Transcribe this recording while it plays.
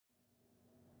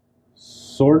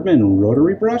Swardman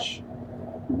rotary brush?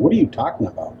 What are you talking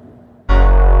about?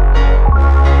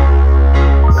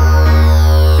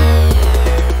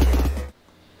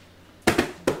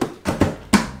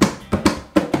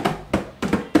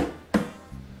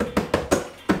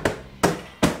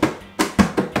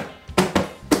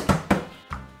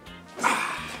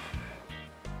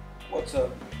 What's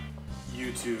up,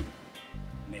 YouTube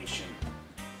Nation?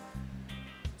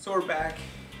 So we're back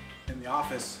in the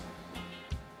office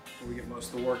where we get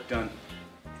most of the work done,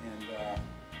 and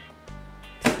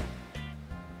I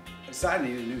decided I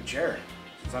needed a new chair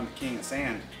since I'm the king of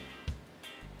sand.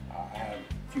 I had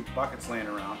a few buckets laying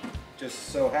around, just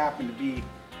so happened to be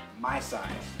my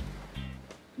size.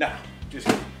 Nah, just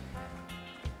kidding.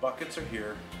 The buckets are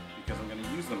here because I'm going to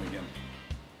use them again.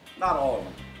 Not all of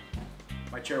them.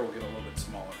 My chair will get a little bit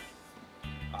smaller.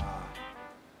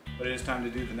 But it is time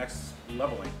to do the next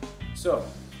leveling. So,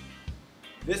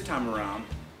 this time around,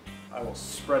 I will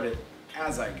spread it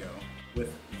as I go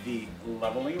with the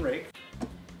leveling rake.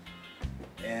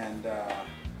 And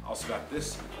also got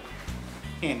this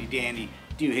handy dandy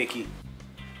doohickey.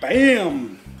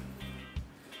 Bam!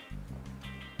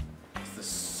 It's the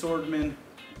Swardman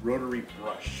rotary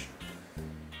brush.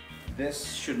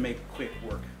 This should make quick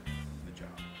work of the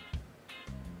job.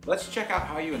 Let's check out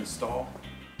how you install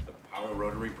the power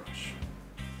rotary brush.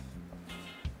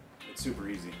 It's super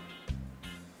easy.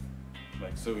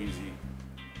 Like, so easy,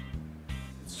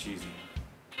 it's cheesy.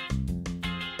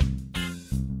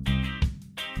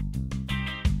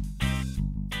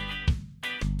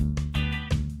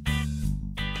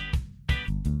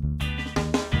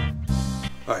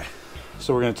 Alright,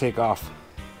 so we're going to take off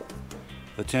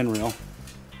the 10 reel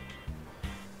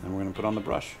and we're going to put on the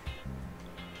brush.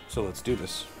 So let's do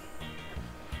this.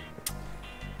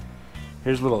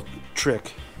 Here's a little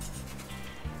trick.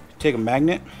 Take a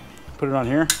magnet, put it on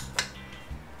here.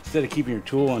 Instead of keeping your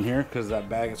tool on here, because that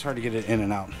bag, it's hard to get it in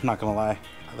and out. I'm not gonna lie.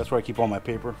 That's where I keep all my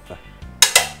paper.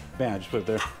 Bam, I just put it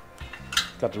there.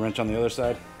 Got the wrench on the other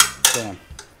side. Bam.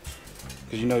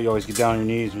 Because you know you always get down on your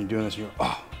knees when you're doing this. You're,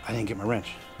 oh, I didn't get my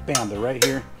wrench. Bam, they're right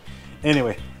here.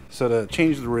 Anyway, so to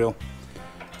change the reel,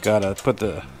 gotta put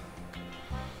the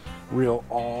reel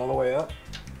all the way up.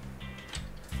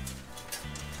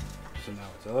 So now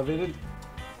it's elevated.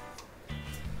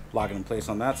 Lock it in place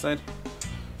on that side.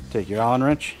 Take your Allen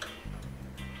wrench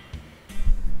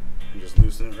and just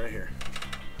loosen it right here.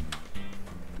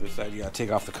 This side you gotta take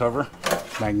off the cover.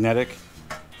 Magnetic,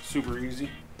 super easy.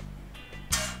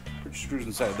 Put your screws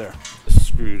inside there. Just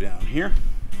screw down here.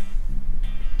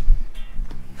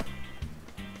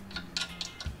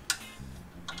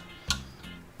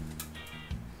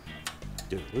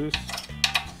 Get it loose.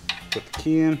 Put the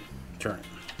key in. Turn it.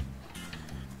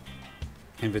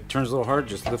 And if it turns a little hard,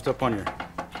 just lift up on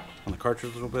the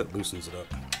cartridge a little bit, loosens it up.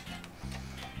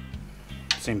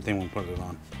 Same thing when putting it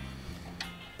on.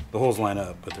 The holes line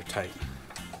up, but they're tight.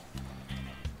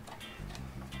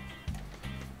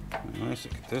 Nice,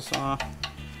 get this off.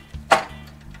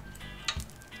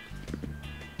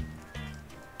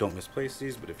 Don't misplace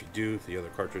these, but if you do, the other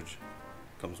cartridge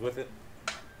comes with it.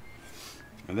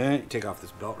 And then you take off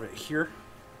this belt right here.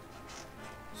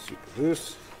 Super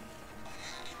loose.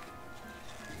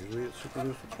 Usually it's super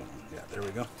loose. Yeah, there we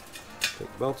go.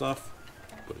 Take the belt off,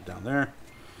 put it down there.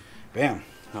 Bam.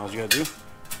 Now all you gotta do,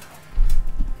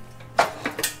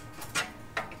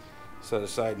 set it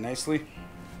aside nicely.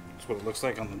 That's what it looks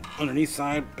like on the underneath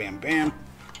side. Bam, bam.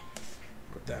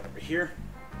 Put that over here.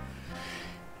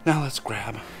 Now let's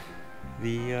grab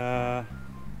the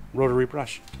rotary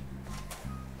brush.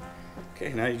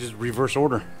 Okay, now you just reverse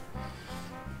order.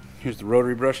 Here's the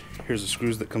rotary brush. Here's the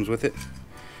screws that comes with it.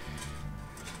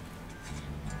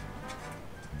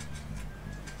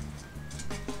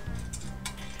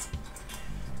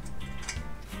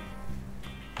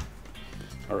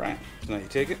 Alright, so now you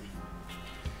take it.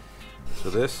 So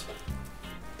this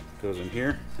goes in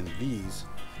here, and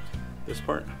this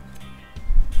part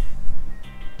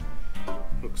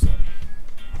hooks up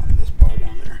on this bar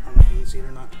down there. I don't know if you can see it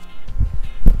or not.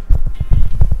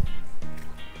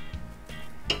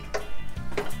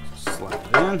 So slide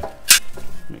it in.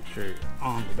 Make sure you're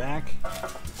on the back.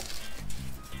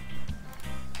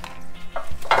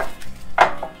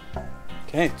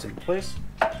 Okay, it's in place.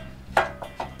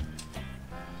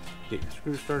 Get your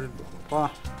screw started, blah, blah, blah.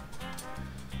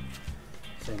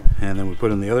 And then we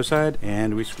put in the other side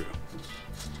and we screw.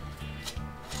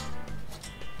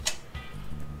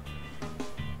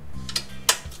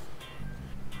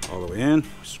 All the way in,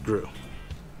 screw.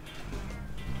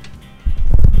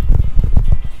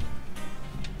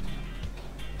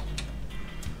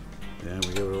 Then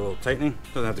we give it a little tightening.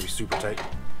 Doesn't have to be super tight.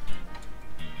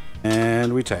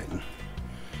 And we tighten.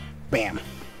 Bam.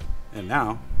 And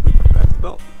now we put back the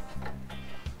belt.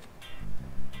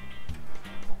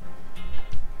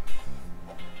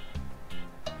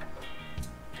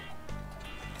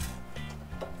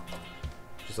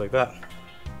 Just like that.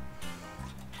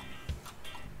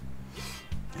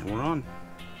 And we're on.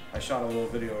 I shot a little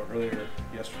video earlier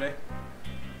yesterday.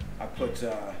 I put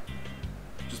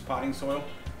just potting soil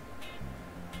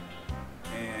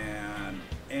and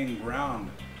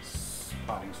in-ground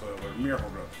potting soil, or Miracle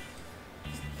Grow,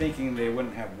 thinking they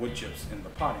wouldn't have wood chips in the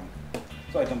potting.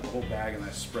 So I dumped the whole bag and I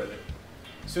spread it.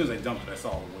 As soon as I dumped it, I saw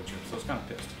all the wood chips, so I was kind of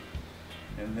pissed.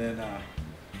 And then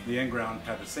the in-ground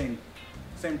had the same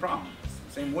problem,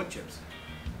 same wood chips.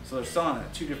 So they're selling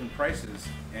at two different prices,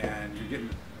 and you're getting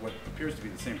what appears to be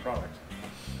the same product.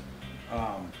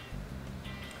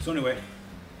 So anyway,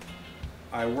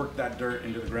 I worked that dirt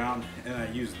into the ground, and I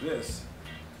used this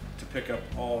to pick up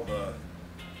all the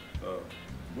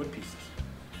wood pieces.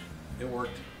 It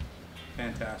worked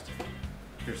fantastic.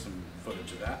 Here's some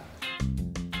footage of that.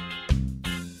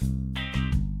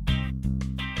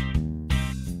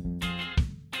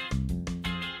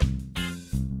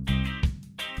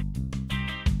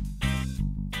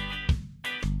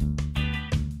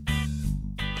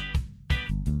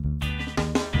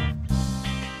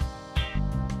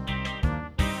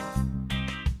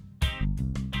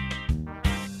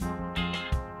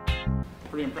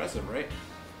 Pretty impressive, right?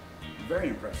 Very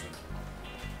impressive.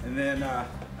 And then I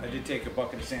did take a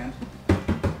bucket of sand, and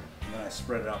then I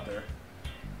spread it out there,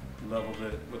 leveled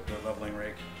it with the leveling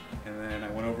rake, and then I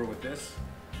went over with this,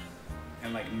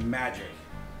 and like magic,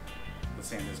 the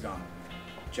sand is gone.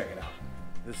 Check it out.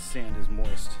 This sand is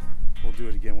moist. We'll do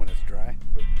it again when it's dry,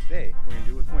 but today we're gonna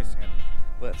do it with moist sand.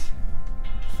 Let's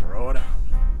throw it out.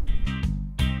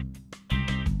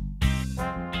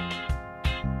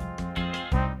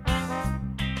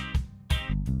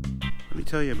 Let me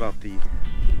tell you about the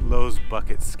Lowe's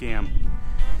bucket scam.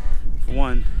 For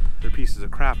one, they're pieces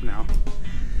of crap now.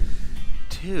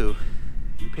 Two,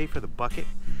 you pay for the bucket,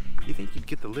 you think you'd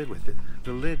get the lid with it.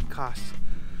 The lid costs,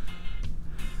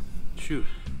 shoot,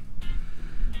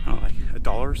 I don't know, like $1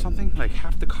 or something? Like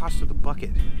half the cost of the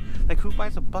bucket. Like, who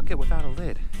buys a bucket without a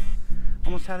lid?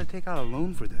 Almost had to take out a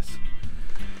loan for this.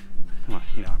 Well,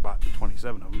 you know, I bought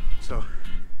 27 of them, so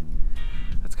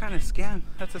that's kind of a scam.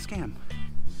 That's a scam.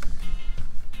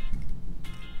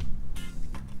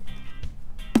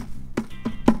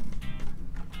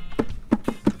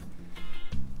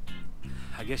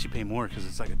 I guess you pay more because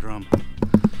it's like a drum.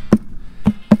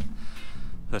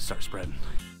 Let's start spreading.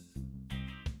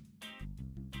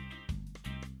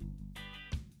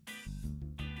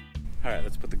 All right,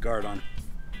 let's put the guard on.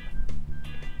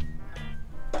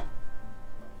 All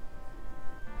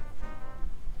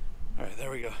right,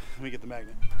 there we go. Let me get the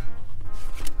magnet.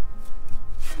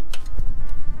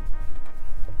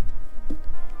 All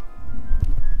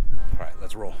right,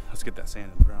 let's roll. Let's get that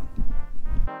sand in the ground.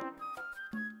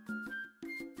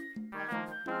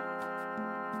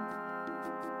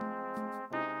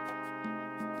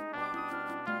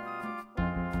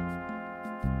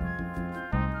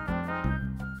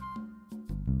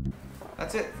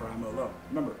 That's it for IMOWLOW.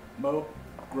 Remember, mow,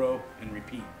 grow, and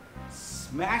repeat.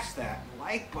 Smash that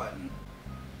like button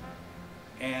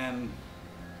and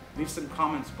leave some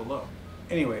comments below.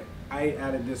 Anyway, I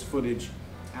added this footage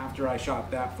after I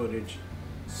shot that footage,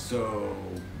 so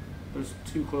there's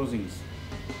two closings.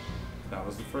 That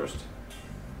was the first.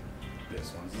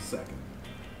 This one's the second.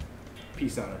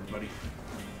 Peace out, everybody.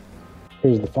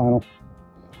 Here's the final.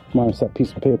 Minus that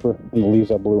piece of paper and the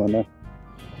leaves I blew in there.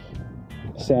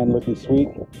 Sand looking sweet.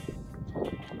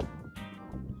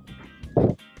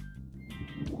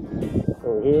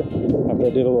 Over here, after I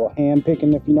did a little hand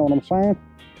picking, if you know what I'm saying,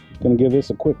 gonna give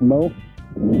this a quick mow,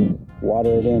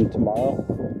 water it in tomorrow.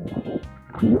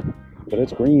 But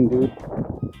it's green, dude.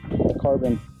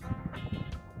 Carbon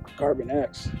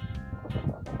X.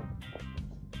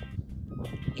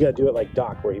 You gotta do it like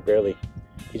Doc, where he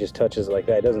just touches it like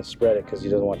that. He doesn't spread it because he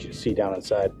doesn't want you to see down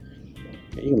inside.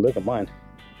 You can look at mine.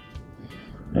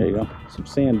 There you go, some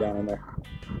sand down in there.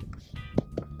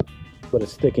 But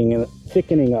it's thickening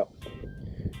up.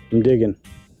 I'm digging.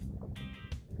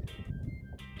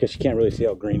 Guess you can't really see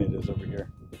how green it is over here,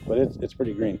 but it's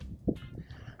pretty green.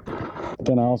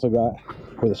 Then I also got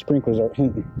where the sprinklers are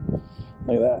hinting.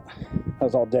 Look at that. That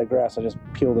was all dead grass. I just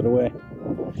peeled it away.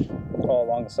 All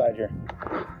along the side here.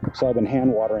 So I've been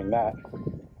hand watering that.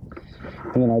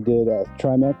 And then I did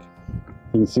Trimec.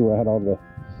 You can see where I had all the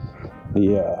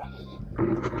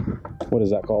what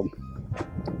is that called?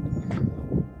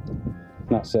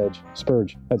 Not sedge,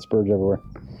 spurge. I had spurge everywhere.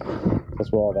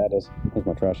 That's where all that is. There's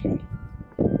my trash can.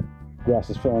 Grass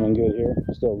is filling in good here.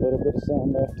 Still a little bit of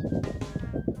sand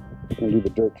left. Gonna do the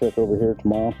dirt trick over here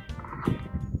tomorrow.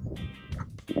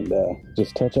 And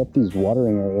just touch up these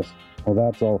watering areas. Well,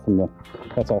 that's all from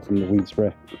the weed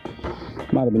spray.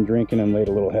 Might have been drinking and laid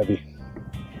a little heavy.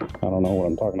 I don't know what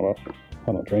I'm talking about.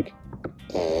 I don't drink.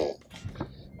 All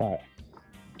right.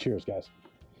 Cheers, guys.